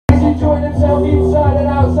enjoying themselves inside and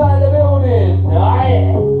outside the building.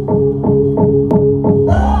 Aye.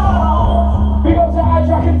 Big up to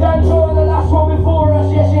Adrak and Danjo and the last one before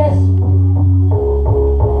us. Yes, yes.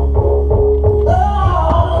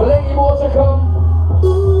 Plenty more to come.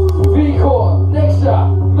 Vcore,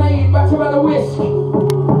 Neksa, made back to the whisk.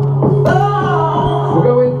 We're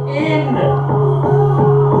going in.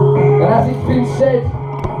 And as it's been said,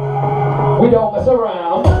 we don't mess around.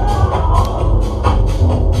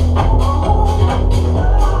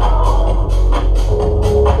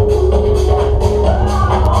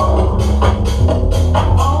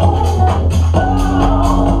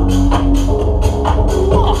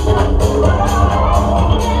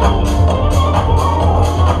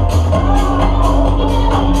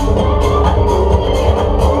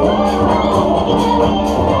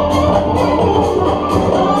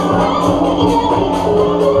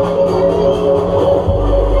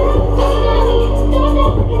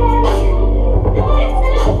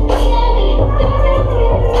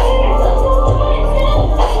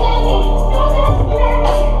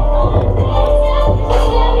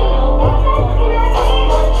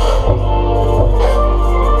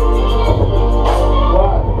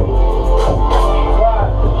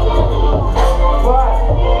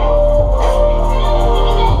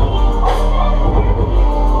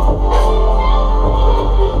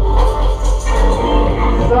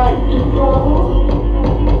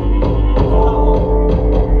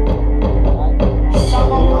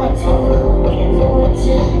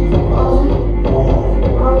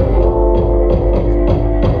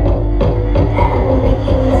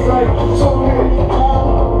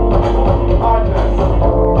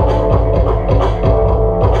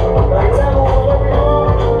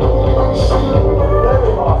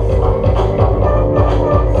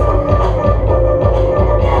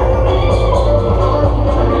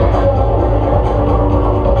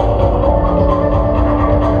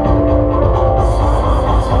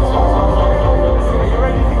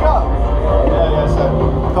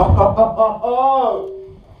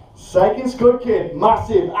 Second's good, kid.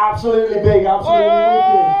 Massive, absolutely big, absolutely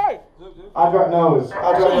wicked. Adrak knows.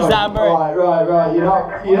 Right.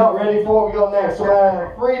 You're not ready for what we got next. So,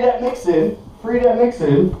 3-deck mixing.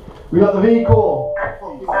 We got the Vcore.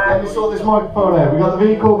 Let me sort this microphone out. We got the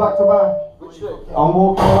Vcore back to back. I'm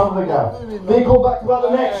walking around the gap. Vcore back to back the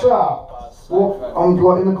Neksa. I'm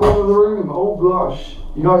like in the corner of the room. Oh gosh.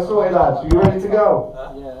 You guys sorted, lads? Are you ready to go?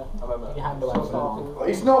 Yeah.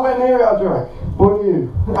 It's nowhere near it, Adrak. But you.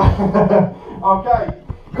 Okay.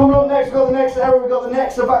 Coming up next, we've got the next era. We've got the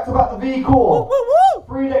Neksa back to back the Vcore.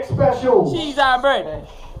 3-deck special. Cheese and bread.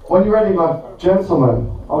 When you're ready, my gentlemen.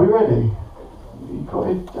 Are we ready? You got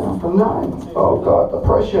it down for 9. Oh god, the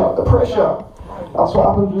pressure. That's what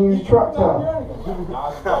happens when you use tractor.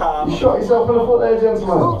 You shot yourself in the foot there,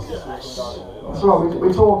 gentlemen. That's right,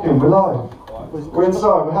 we're talking, we're live. We're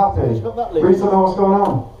inside, we're happy. Reese don't know what's going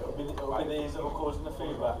on.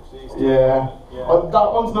 Yeah. That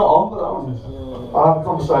one's not on, but that one is. I'll have a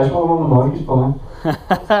conversation while I'm on the mic, it's fine.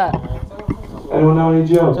 Anyone know any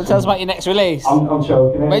jokes? So tell us about your next release. I'm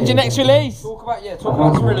choking. When's your next release? Talk about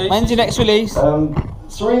the release. When's your next release?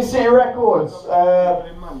 Serene City Records.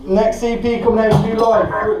 Next EP coming out new live,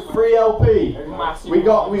 free LP. We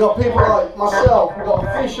got people like myself. We got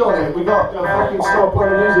Fish on it. We got fucking stop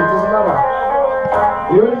playing music. Doesn't matter.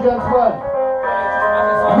 You ready, gentlemen?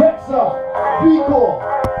 Neksa, Vcore,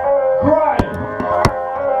 Grind,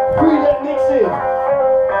 3-deck mixing. These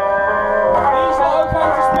are okay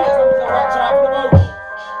to spit as long as they're right driving the boat.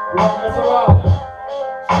 We don't mess around.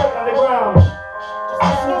 Straight on the ground. Just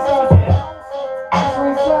listen to sound here. Listen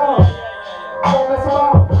to sound. Don't mess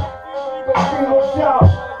about. Don't scream or shout.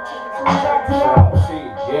 Scream acting out.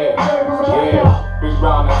 Big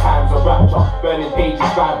round at times of rapture, burning pages,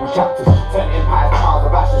 Bible chapters, turning empires to piles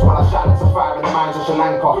of ashes when I shine like a fire in the mines of Sri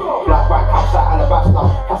Lanka. Black white cups like alabaster,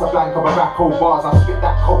 Casablanca, Morocco bars, I spit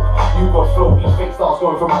that coke. You got flow, you fake stars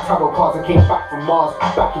going for my tarot cards. I came back from Mars,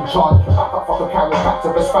 back in charge, back up fucking carry back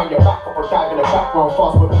to best find your back up or dive in the background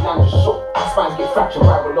fast, but we land just shook. Spines get fractured,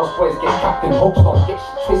 right with lost boys get captain, hopes don't get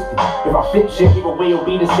shit twisted. If I flip shit, either way it'll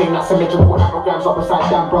be the same. That's symmetrical anagrams, upside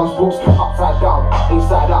down, bronze books, upside down,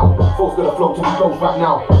 inside out. Fool's gonna flow till we close right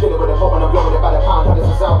now. Fill it with a pop and I'm blowing it by the pound. How does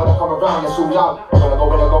it sound when I come around? It's all loud. When I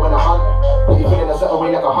go in a hunt, but you feeling a certain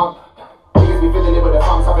way like a hump. Niggas be filling it with the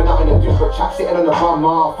thumbs, having nothing to do but chat, sitting on the bum.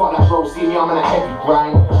 Fuck that bro, see me, I'm in a heavy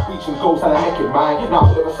grind. Reaching goals, how I make it mine.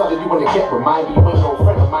 Now all of a sudden you wanna get with mine, but you ain't no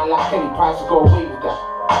friend of mine like Kenny Price, so go away with that.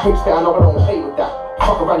 Quick stay, I know I don't play with that.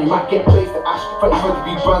 Fuck around, you might get placed at Ash. 30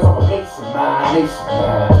 be burns, I'm a Mason, man.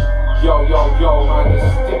 Yo, man, this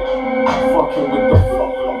is dick. Fucking with the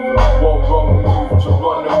fuck. One wrong move to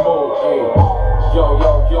run the mode.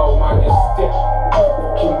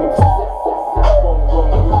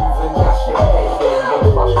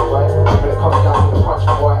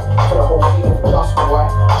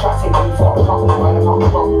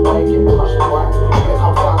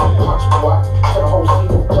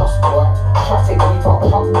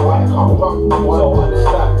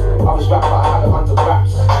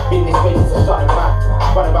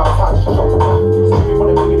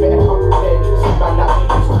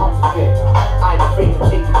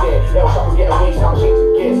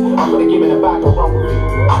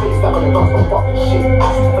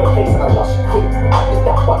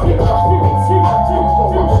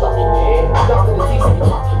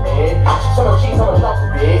 I'm a cheese, I'm a love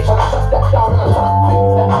bitch. And I shut that down and I